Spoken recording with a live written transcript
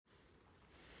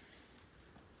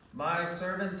My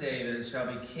servant David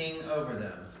shall be king over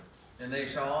them, and they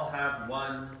shall all have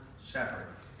one shepherd.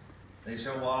 They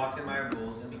shall walk in my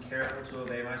rules and be careful to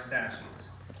obey my statutes.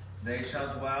 They shall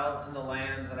dwell in the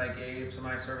land that I gave to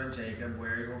my servant Jacob,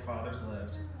 where your fathers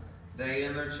lived. They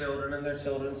and their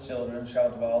children's children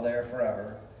shall dwell there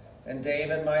forever. And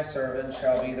David my servant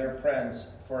shall be their prince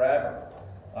forever.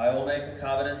 I will make a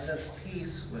covenant of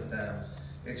peace with them.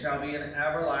 It shall be an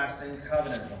everlasting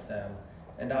covenant with them.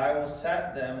 And I will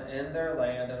set them in their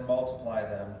land and multiply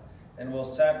them, and will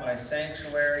set my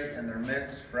sanctuary in their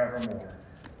midst forevermore.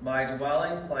 My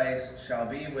dwelling place shall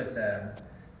be with them,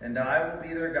 and I will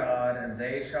be their God, and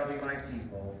they shall be my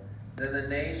people. Then the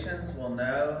nations will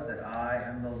know that I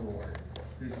am the Lord,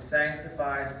 who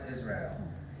sanctifies Israel,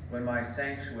 when my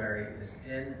sanctuary is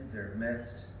in their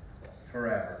midst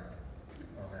forever.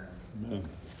 Amen. Amen.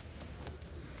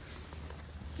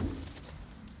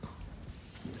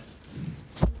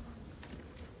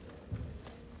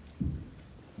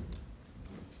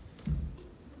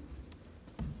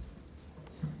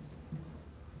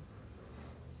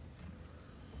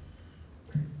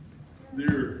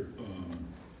 There, I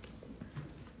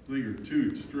think, are two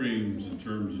extremes in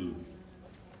terms of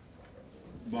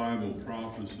Bible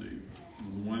prophecy.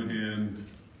 On the one hand,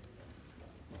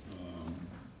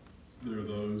 there are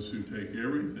those who take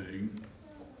everything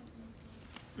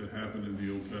that happened in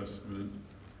the Old Testament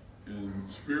and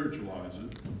spiritualize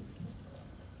it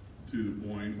to the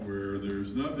point where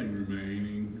there's nothing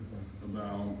remaining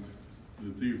about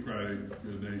the theocratic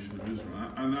nation of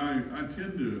Israel. And I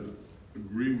tend to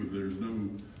agree with there's no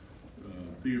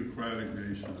theocratic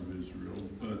nation of Israel,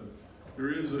 but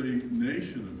there is a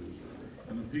nation of Israel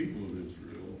and a people of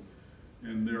Israel,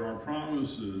 and there are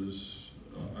promises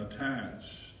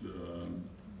attached to them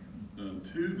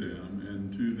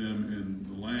and to them in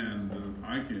the land that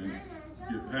I can't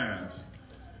get past.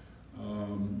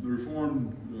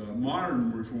 The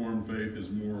modern Reformed faith is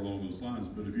more along those lines,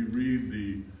 but if you read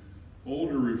the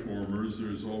older Reformers,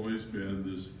 there's always been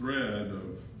this thread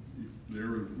of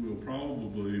there will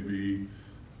probably be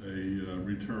a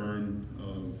return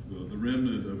of the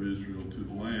remnant of Israel to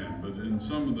the land. But in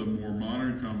some of the more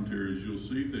modern commentaries, you'll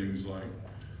see things like,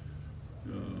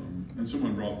 and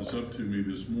someone brought this up to me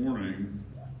this morning,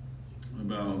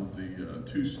 about the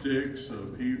two sticks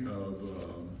of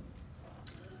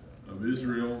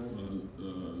Israel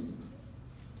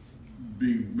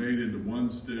being made into one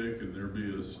stick, and there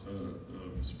be a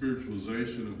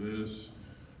spiritualization of this,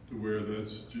 to where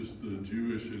that's just the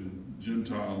Jewish and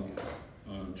Gentile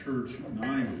church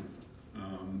united,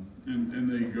 and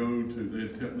they go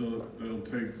to they'll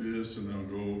take this and they'll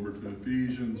go over to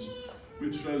Ephesians,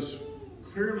 which does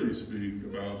clearly speak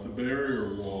about the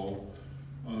barrier wall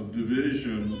of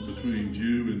division between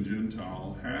Jew and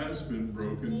Gentile has been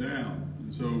broken down.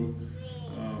 And so,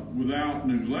 without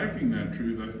neglecting that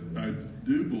truth, I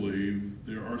do believe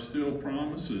there are still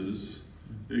promises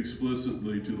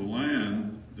explicitly to the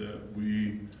land that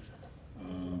we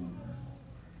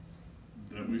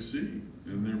see,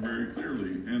 and they're very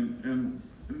clearly, and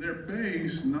they're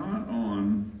based not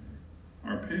on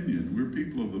our opinion. We're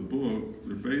people of the book.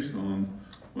 They're based on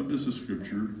what does the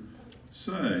Scripture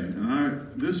say.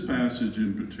 And this passage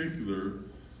in particular,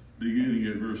 beginning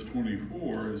at verse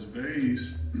 24, is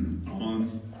based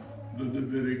on the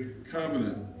Davidic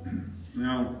covenant.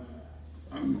 Now,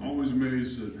 I'm always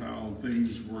amazed at how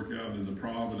things work out in the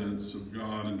providence of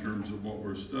God in terms of what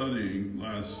we're studying.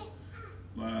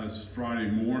 Last Friday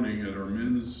morning at our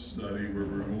men's study, where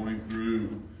we're going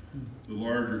through the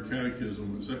larger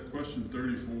catechism, is that question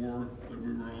 34 that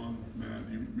we were on, Matt?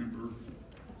 Do you remember?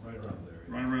 Right around there.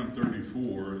 Right around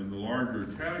 34 in the larger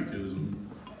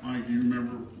catechism. Mike, do you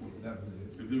remember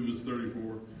if it was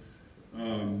 34?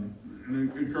 And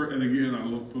again, I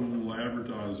put a little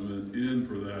advertisement in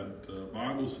for that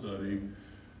Bible study,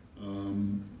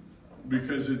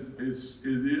 because it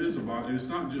is about, it's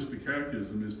not just the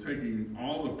catechism, it's taking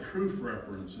all the proof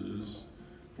references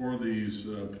for these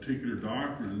particular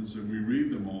doctrines, and we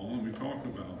read them all and we talk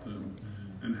about them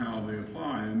and how they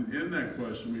apply. And in that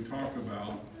question, we talk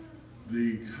about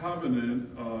the covenant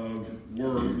of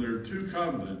work. There are two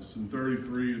covenants in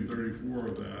 33 and 34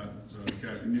 of that. It's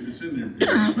in the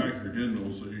back of your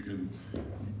hymnal, so you can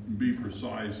be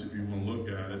precise if you want to look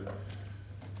at it.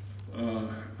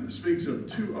 It speaks of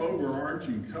two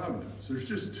overarching covenants. There's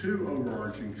just two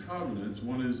overarching covenants.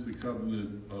 One is the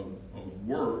covenant of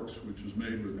works, which was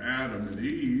made with Adam and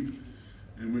Eve,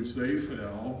 in which they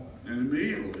fell, and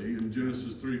immediately in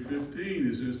Genesis 3:15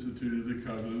 is instituted the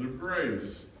covenant of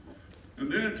grace.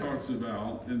 And then it talks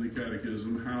about, in the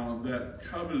catechism, how that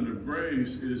covenant of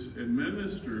grace is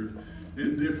administered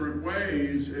in different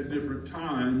ways at different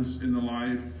times in the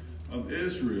life of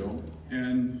Israel.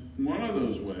 And one of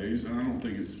those ways, and I don't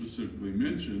think it's specifically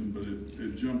mentioned, but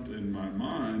it jumped in my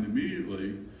mind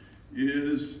immediately,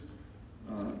 is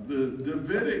the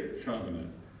Davidic covenant,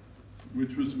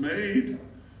 which was made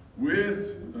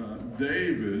with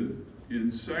David in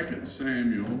 2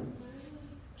 Samuel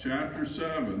chapter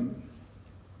 7.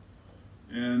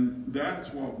 And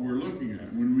that's what we're looking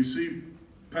at. When we see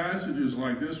passages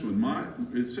like this one,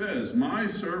 it says, "My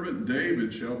servant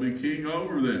David shall be king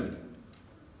over them."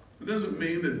 It doesn't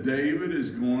mean that David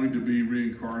is going to be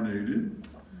reincarnated.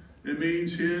 It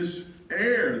means his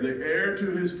heir, the heir to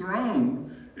his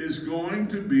throne, is going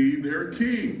to be their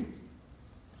king.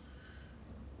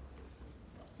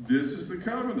 This is the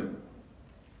covenant.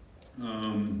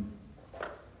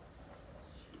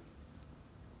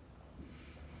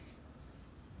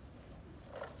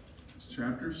 It's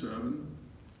chapter 7.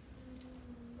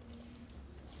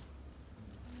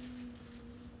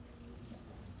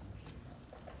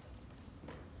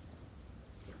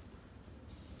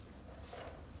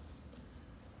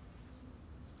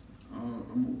 I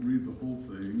won't read the whole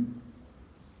thing.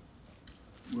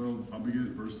 Well, I'll begin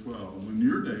at verse 12. "When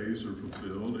your days are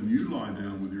fulfilled and you lie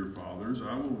down with your fathers,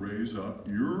 I will raise up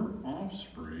your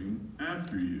offspring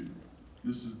after you."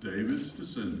 This is David's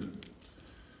descendant.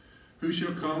 "Who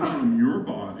shall come from your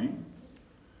body,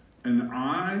 and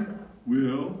I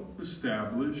will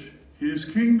establish his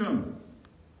kingdom.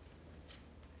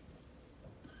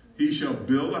 He shall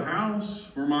build a house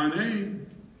for my name,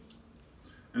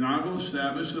 and I will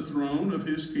establish the throne of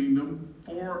his kingdom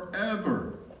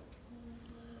forever.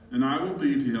 And I will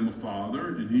be to him a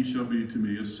father, and he shall be to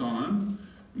me a son.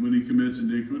 And when he commits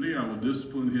iniquity, I will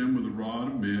discipline him with the rod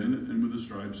of men and with the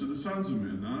stripes of the sons of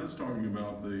men." Now that's talking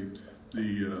about the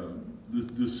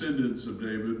descendants of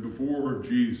David before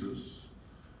Jesus.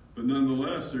 But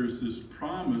nonetheless, there's this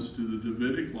promise to the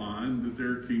Davidic line that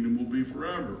their kingdom will be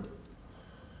forever.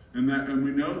 And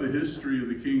we know the history of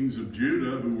the kings of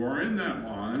Judah who are in that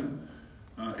line,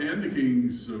 and the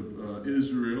kings of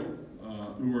Israel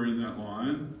who are in that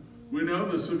line. We know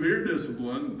the severe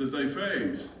discipline that they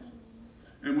faced.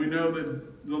 And we know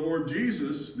that the Lord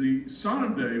Jesus, the Son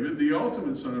of David, the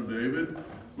ultimate Son of David,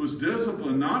 was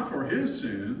disciplined not for his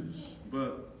sins,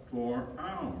 but for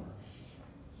ours.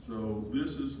 So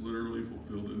this is literally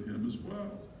fulfilled in him as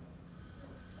well.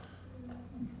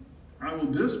 "I will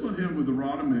discipline him with the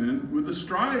rod of men, with the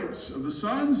stripes of the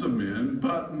sons of men,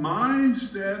 but my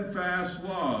steadfast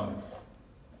love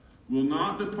will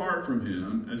not depart from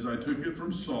him, as I took it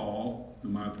from Saul,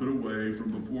 whom I put away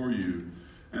from before you.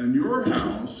 And your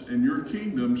house and your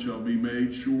kingdom shall be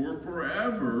made sure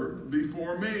forever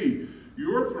before me.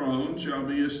 Your throne shall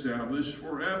be established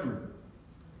forever."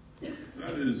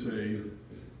 That is a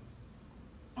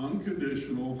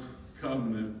unconditional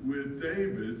covenant with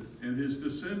David and his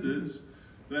descendants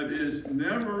that is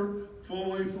never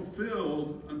fully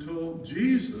fulfilled until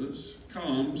Jesus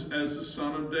comes as the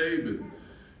Son of David.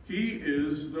 He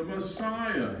is the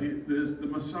Messiah.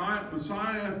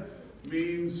 Messiah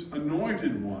means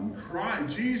anointed one.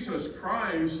 Jesus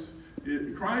Christ.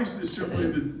 Christ is simply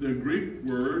the Greek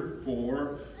word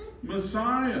for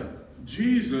Messiah.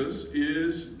 Jesus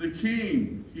is the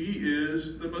King. He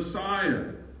is the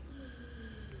Messiah.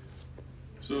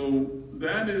 So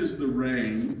that is the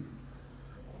reign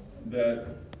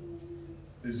that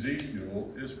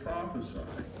Ezekiel is prophesying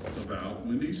about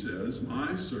when he says,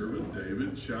 "My servant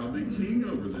David shall be king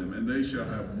over them, and they shall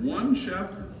have one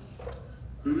shepherd."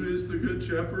 Who is the good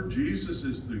shepherd? Jesus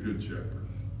is the good shepherd.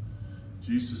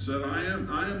 Jesus said, I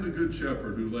am the good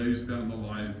shepherd who lays down the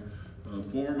life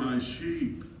for my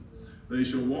sheep. "They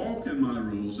shall walk in my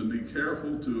rules and be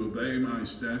careful to obey my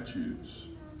statutes."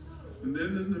 And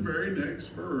then in the very next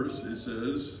verse it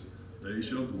says, "They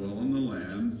shall dwell in the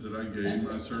land that I gave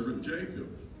my servant Jacob."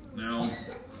 Now,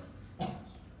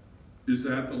 is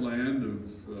that the land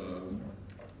of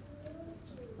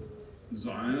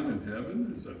Zion in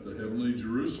heaven? Is that the heavenly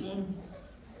Jerusalem?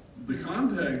 The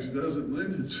context doesn't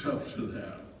lend itself to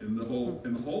that in the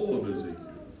whole of Ezekiel.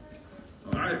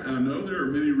 I know there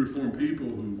are many Reformed people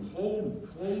who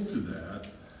hold to that,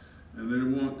 and they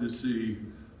want to see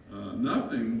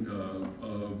nothing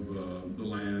of the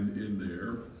land in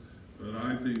there. But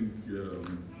I think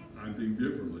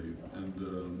differently, and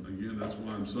again, that's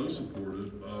why I'm so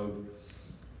supportive of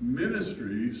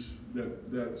ministries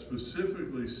that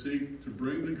specifically seek to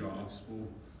bring the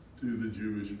gospel to the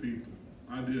Jewish people.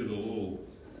 I did a little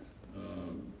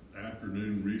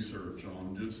afternoon research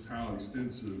on just how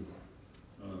extensive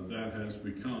that has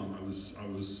become. I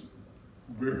was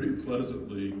very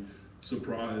pleasantly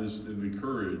surprised and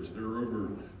encouraged. There are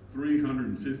over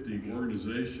 350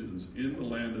 organizations in the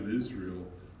land of Israel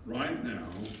right now,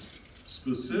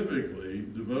 specifically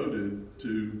devoted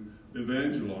to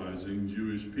evangelizing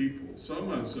Jewish people. So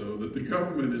much so that the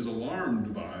government is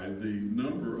alarmed by the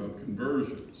number of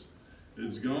conversions.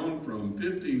 It's gone from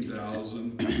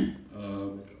 15,000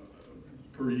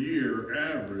 per year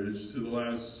average to the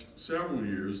last several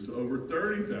years to over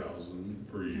 30,000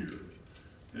 per year.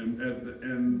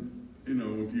 And you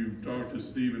know, if you talk to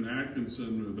Stephen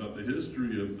Atkinson about the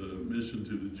history of the mission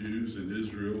to the Jews in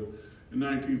Israel, in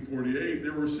 1948,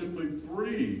 there were simply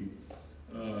 3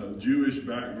 Jewish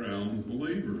background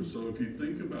believers. So if you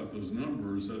think about those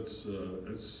numbers, that's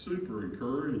super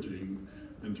encouraging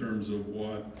in terms of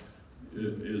what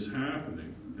is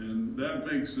happening. And that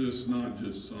makes this not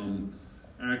just some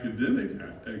academic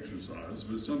exercise,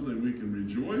 but something we can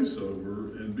rejoice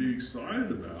over and be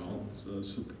excited about,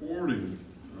 supporting,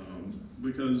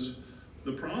 because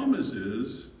the promise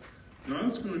is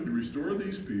God's going to restore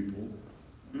these people.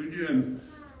 And again,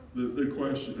 the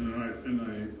question, and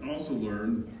I also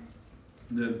learned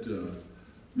that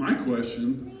my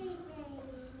question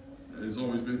has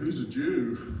always been, who's a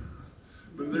Jew?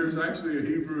 But there's actually a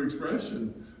Hebrew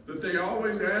expression that they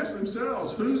always ask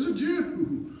themselves, who's a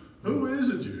Jew? Who is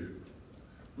a Jew?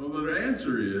 Well, the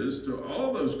answer is to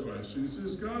all those questions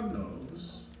is God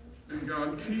knows, and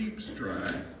God keeps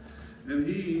track, and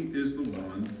He is the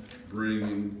one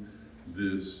bringing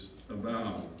this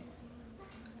about.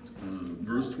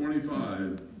 Verse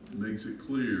 25 makes it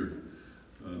clear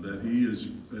that he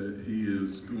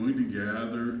is going to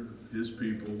gather His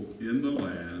people in the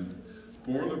land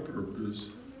for the purpose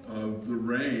of the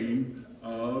reign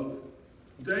of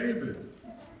David,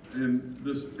 and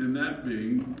that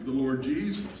being the Lord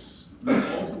Jesus, the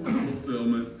ultimate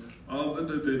fulfillment of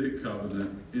the Davidic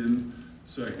covenant in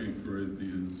 2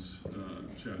 Corinthians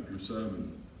chapter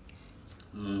 7.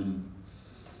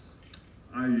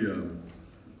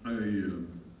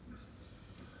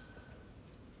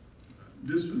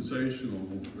 Dispensational,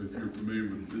 if you're familiar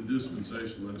with the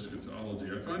dispensational eschatology,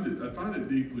 I find it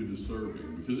deeply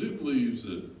disturbing, because it believes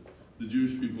that the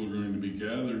Jewish people are going to be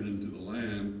gathered into the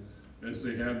land as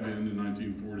they have been in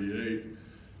 1948,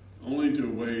 only to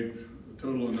await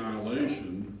total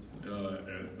annihilation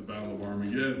at the Battle of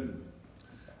Armageddon.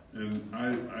 And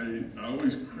I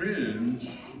always cringe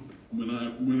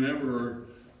whenever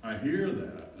I hear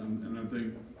that, and I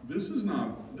think this is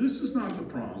not the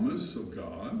promise of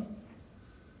God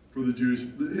for the Jewish.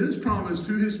 His promise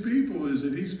to His people is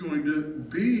that He's going to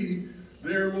be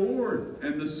their Lord,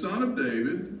 and the son of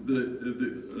David,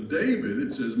 David,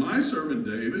 it says, my servant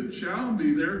David shall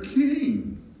be their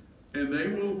king, and they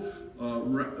will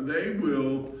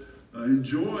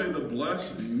enjoy the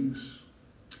blessings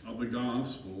of the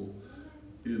gospel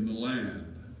in the land.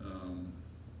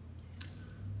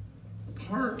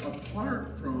 Apart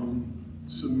from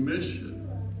submission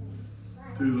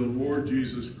to the Lord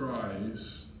Jesus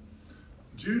Christ,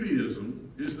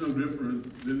 Judaism is no different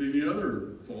than any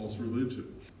other false religion.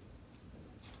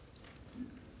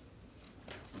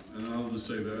 And I'll just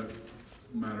say that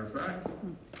matter of fact.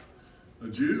 A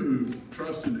Jew who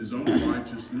trusts in his own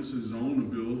righteousness, his own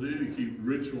ability to keep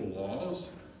ritual laws,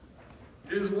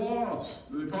 is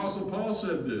lost. The Apostle Paul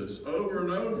said this over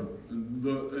and over.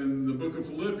 In the book of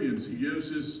Philippians, he gives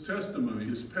his testimony,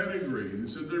 his pedigree. And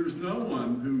he said, there was no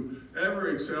one who ever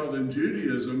excelled in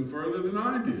Judaism further than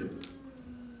I did.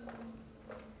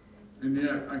 And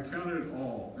yet, I count it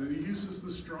all. And he uses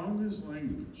the strongest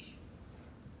language.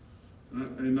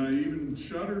 And I even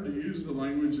shudder to use the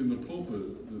language in the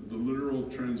pulpit, the literal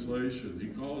translation. He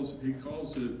calls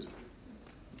it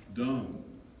dung.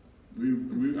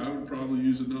 I would probably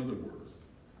use another word.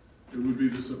 It would be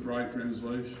the right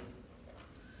translation.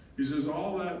 He says,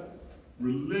 all that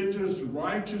religious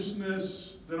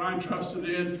righteousness that I trusted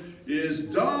in is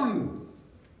dung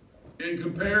in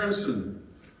comparison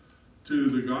to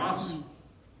the gospel.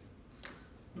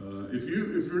 If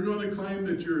you're going to claim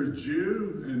that you're a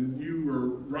Jew and you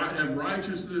have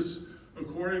righteousness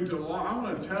according to law, I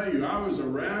want to tell you, I was a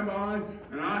rabbi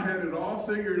and I had it all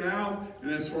figured out.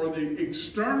 And as for the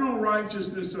external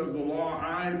righteousness of the law,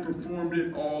 I performed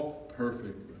it all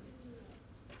perfectly,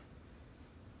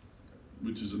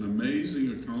 which is an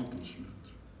amazing accomplishment.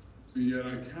 And yet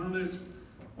I count it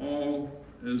all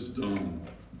as dung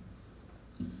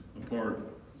apart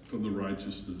from the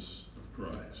righteousness of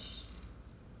Christ.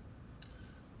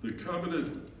 The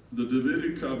covenant, the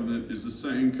Davidic covenant, is the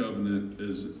same covenant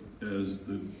as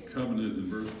the covenant in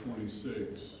verse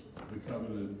 26, the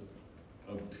covenant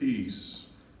of peace.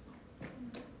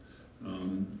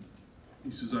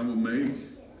 He says, I will make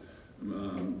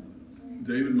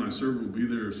David, my servant, will be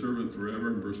their servant forever.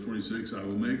 In verse 26, I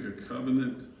will make a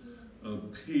covenant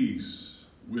of peace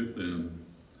with them,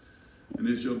 and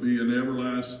it shall be an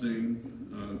everlasting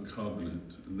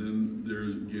covenant. And then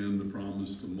there's again the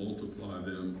promise to multiply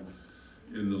them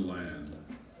in the land.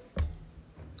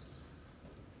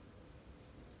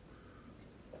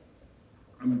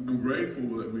 I'm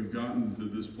grateful that we've gotten to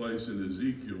this place in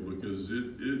Ezekiel, because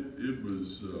it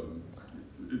was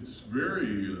it's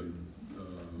very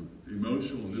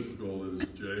emotional and difficult, as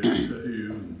Jay will tell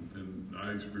you and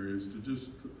I experienced, to just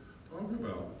talk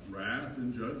about wrath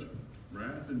and judgment,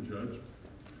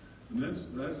 and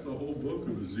that's the whole book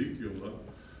of Ezekiel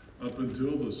up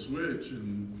until the switch,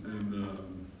 and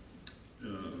I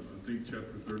think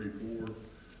chapter 34.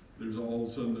 There's all of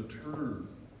a sudden a turn.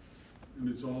 And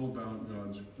it's all about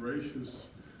God's gracious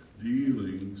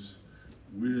dealings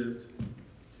with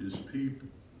his people.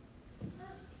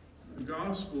 The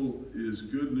gospel is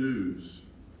good news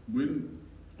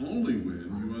only when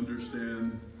you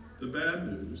understand the bad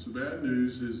news. The bad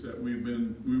news is that we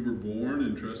were born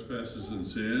in trespasses and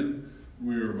sin.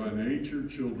 We are by nature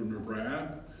children of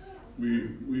wrath. We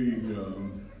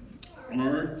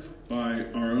are by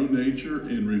our own nature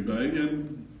in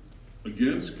rebellion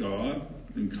against God,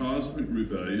 in cosmic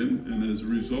rebellion, and as a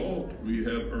result, we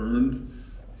have earned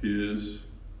his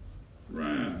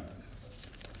wrath.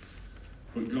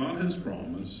 But God has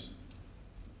promised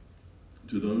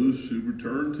to those who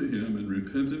return to him in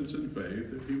repentance and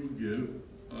faith that he will give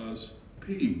us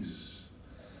peace.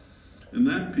 And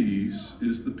that peace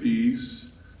is the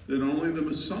peace that only the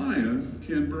Messiah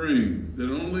can bring, that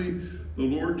only the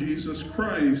Lord Jesus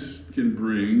Christ can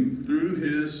bring through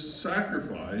his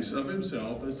sacrifice of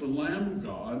himself as the Lamb of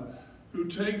God who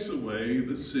takes away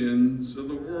the sins of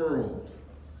the world.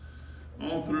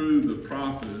 All through the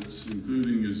prophets,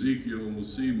 including Ezekiel, and we'll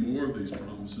see more of these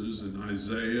promises in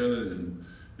Isaiah and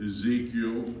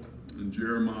Ezekiel and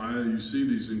Jeremiah, you see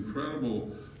these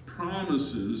incredible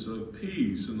promises of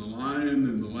peace, and the lion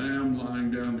and the lamb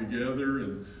lying down together,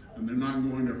 and they're not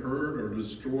going to hurt or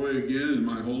destroy again in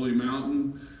my holy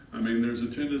mountain. I mean, there's a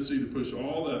tendency to push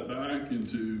all that back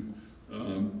into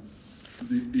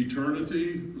the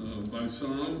eternity by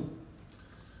some,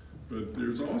 but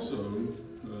there's also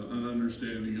an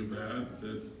understanding of that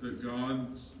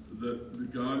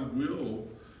God will,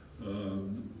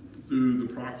 through the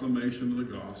proclamation of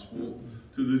the gospel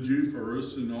to the Jew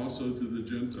first and also to the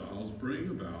Gentiles, bring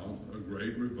about a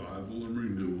great revival and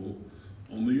renewal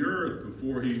on the earth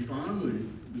before he finally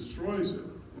destroys it.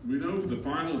 We know the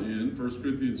final end, 1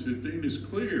 Corinthians 15, is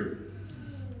clear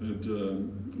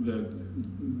that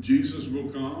Jesus will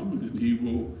come and he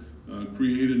will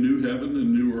create a new heaven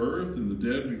and new earth, and the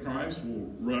dead in Christ will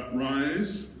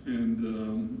rise,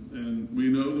 and we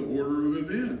know the order of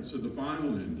events at the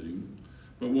final ending.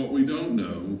 But what we don't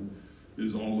know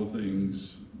is all the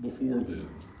things before then.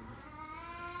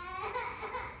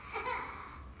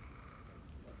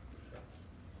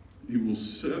 He will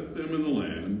set them in the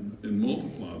land and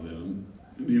multiply them,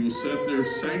 and he will set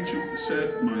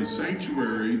my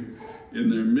sanctuary in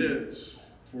their midst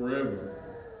forever.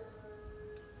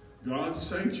 God's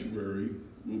sanctuary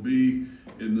will be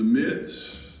in the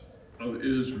midst of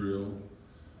Israel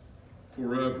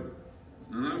forever.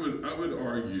 And I would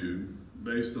argue,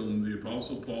 based on the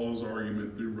Apostle Paul's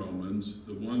argument through Romans,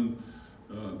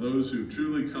 those who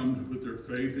truly come to put their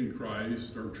faith in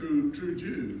Christ are true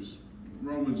Jews.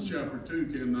 Romans chapter 2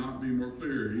 cannot be more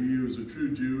clear. He who is a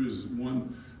true Jew is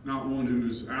not one who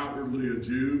is outwardly a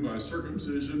Jew by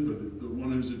circumcision, but the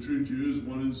one who is a true Jew is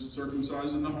one who is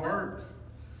circumcised in the heart.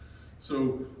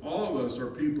 So all of us are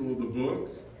people of the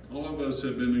book. All of us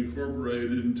have been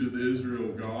incorporated into the Israel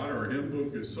of God. Our hymn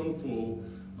book is so full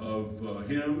of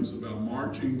hymns about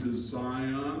marching to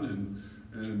Zion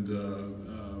and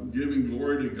giving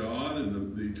glory to God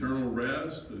and the eternal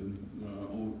rest. And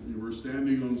we're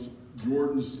standing on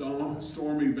Jordan's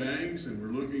stormy banks, and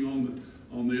we're looking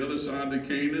on the other side of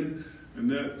Canaan. And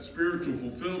that spiritual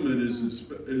fulfillment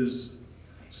is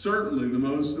certainly the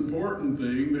most important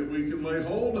thing that we can lay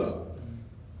hold of.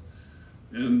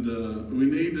 And we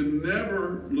need to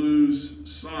never lose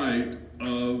sight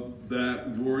of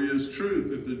that glorious truth,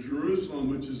 that the Jerusalem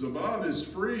which is above is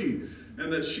free,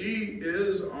 and that she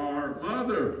is our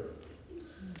mother.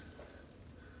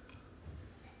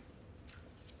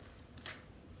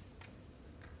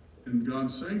 And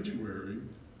God's sanctuary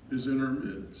is in our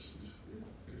midst.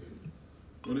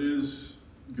 What is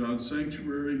God's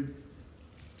sanctuary?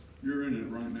 You're in it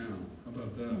right now. How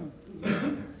about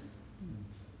that?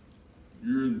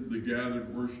 You're in the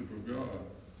gathered worship of God.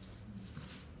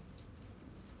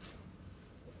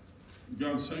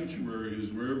 God's sanctuary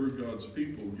is wherever God's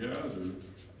people gather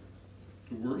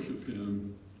to worship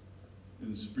Him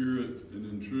in spirit and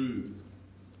in truth.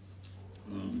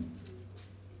 I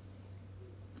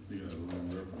think I have a long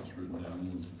reference written down. I'm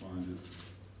going to find it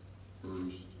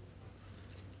first.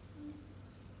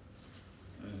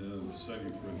 I have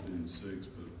 2 Corinthians 6,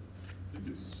 but I think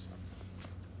it's...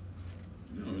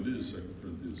 No, it is 2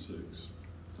 Corinthians 6.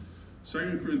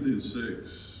 2 Corinthians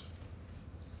 6.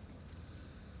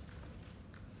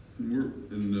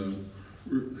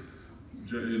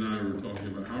 Jay and I were talking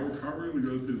about how we're going to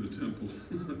go through the temple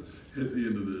at the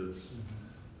end of this.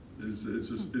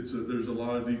 There's a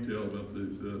lot of detail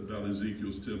about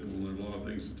Ezekiel's temple, and there are a lot of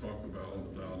things to talk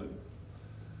about it.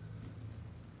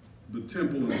 The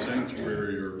temple and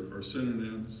sanctuary are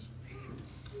synonyms,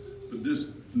 but just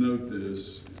note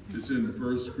this. It's in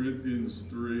 1 Corinthians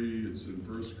 3, it's in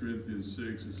 1 Corinthians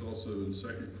 6, it's also in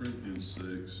 2 Corinthians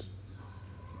 6.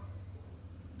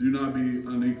 Do not be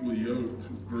unequally yoked,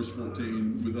 verse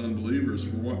 14, with unbelievers,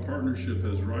 for what partnership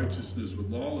has righteousness with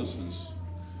lawlessness?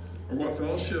 Or what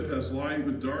fellowship has light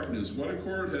with darkness? What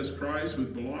accord has Christ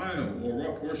with Belial? Or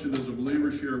what portion does a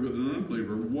believer share with an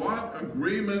unbeliever? What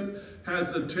agreement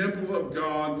has the temple of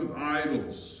God with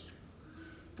idols?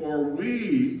 For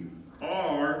we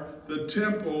are the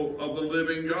temple of the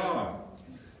living God.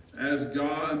 As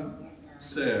God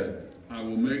said, I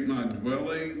will make my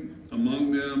dwelling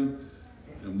among them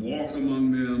and walk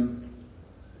among them,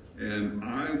 and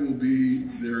I will be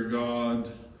their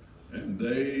God, and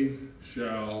they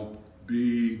shall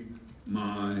be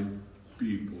my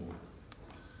people.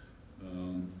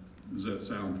 Does that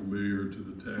sound familiar to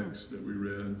the text that we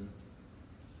read?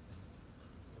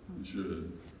 It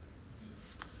should.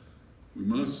 We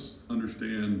must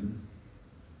understand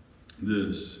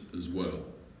this as well.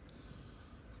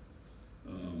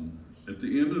 At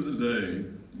the end of the day,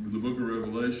 the book of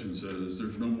Revelation says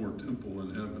there's no more temple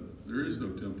in heaven. There is no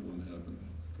temple in heaven.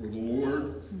 For the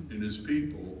Lord and His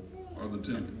people are the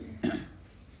temple.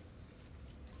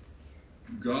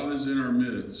 God is in our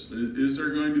midst. Is there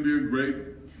going to be a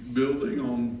great building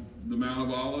on the Mount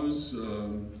of Olives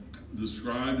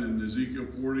described in Ezekiel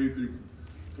 40 through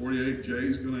 48?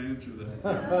 Jay's going to answer that.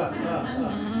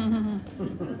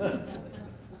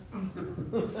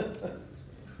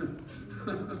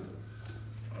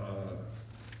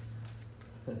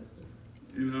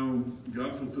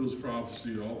 God fulfills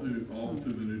prophecy all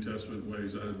through the New Testament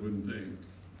ways I wouldn't think.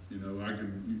 I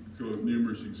could quote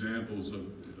numerous examples of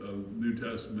New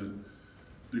Testament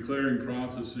declaring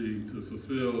prophecy to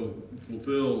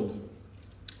fulfilled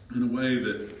in a way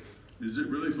that, is it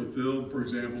really fulfilled? For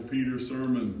example, Peter's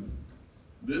sermon.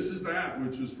 This is that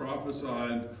which was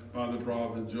prophesied by the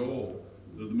prophet Joel,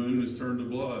 that the moon is turned to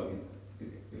blood.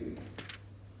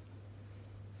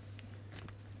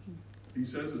 He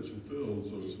says it's fulfilled,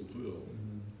 so it's fulfilled.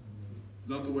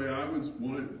 Not the way I would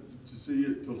want it to see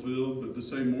it fulfilled, but to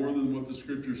say more than what the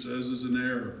Scripture says is an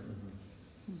error.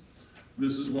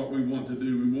 This is what we want to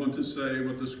do. We want to say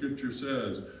what the Scripture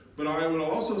says. But I would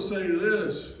also say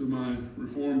this to my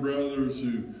Reformed brothers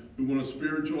who want to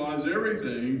spiritualize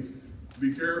everything,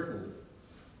 be careful.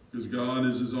 Because God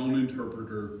is His own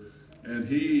interpreter, and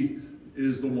He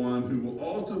is the one who will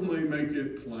ultimately make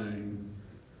it plain,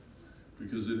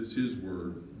 because it is His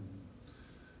word.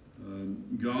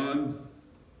 God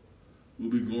will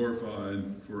be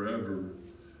glorified forever.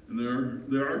 And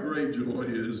our great joy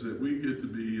is that we get to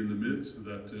be in the midst of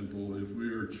that temple if we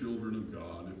are children of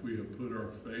God, if we have put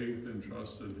our faith and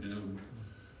trust in Him.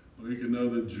 We can know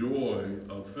the joy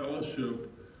of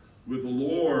fellowship with the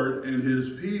Lord and His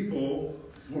people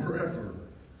forever.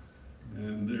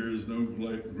 And there is no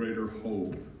greater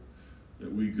hope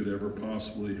that we could ever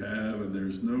possibly have, and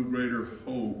there's no greater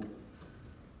hope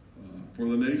for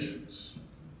the nations.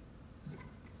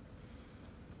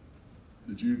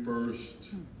 The Jew first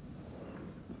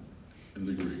and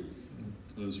the Greek.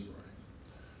 Let us pray.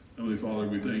 Heavenly Father,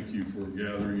 we thank You for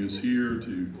gathering us here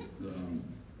to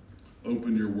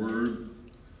open Your word.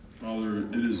 Father,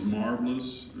 it is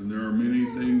marvelous, and there are many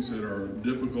things that are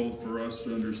difficult for us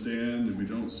to understand, and we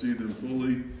don't see them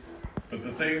fully. But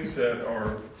the things that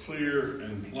are clear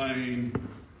and plain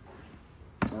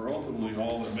are ultimately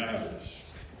all that matters.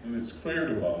 And it's clear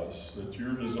to us that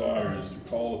Your desire is to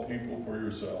call a people for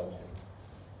Yourself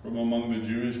from among the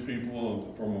Jewish people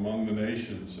and from among the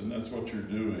nations. And that's what You're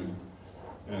doing.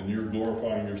 And You're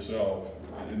glorifying Yourself.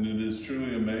 And it is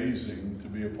truly amazing to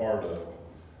be a part of.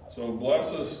 So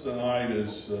bless us tonight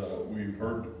as we've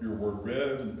heard Your word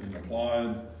read and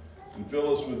applied. And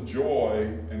fill us with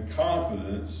joy and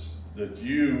confidence that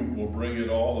You will bring it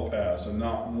all to pass, and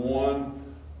not one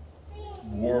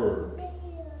word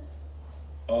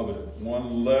of it,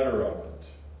 one letter of it,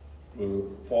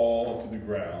 will fall to the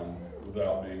ground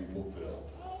without being fulfilled.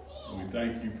 And we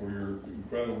thank you for your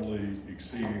incredibly,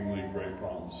 exceedingly great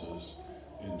promises.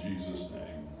 In Jesus'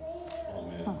 name.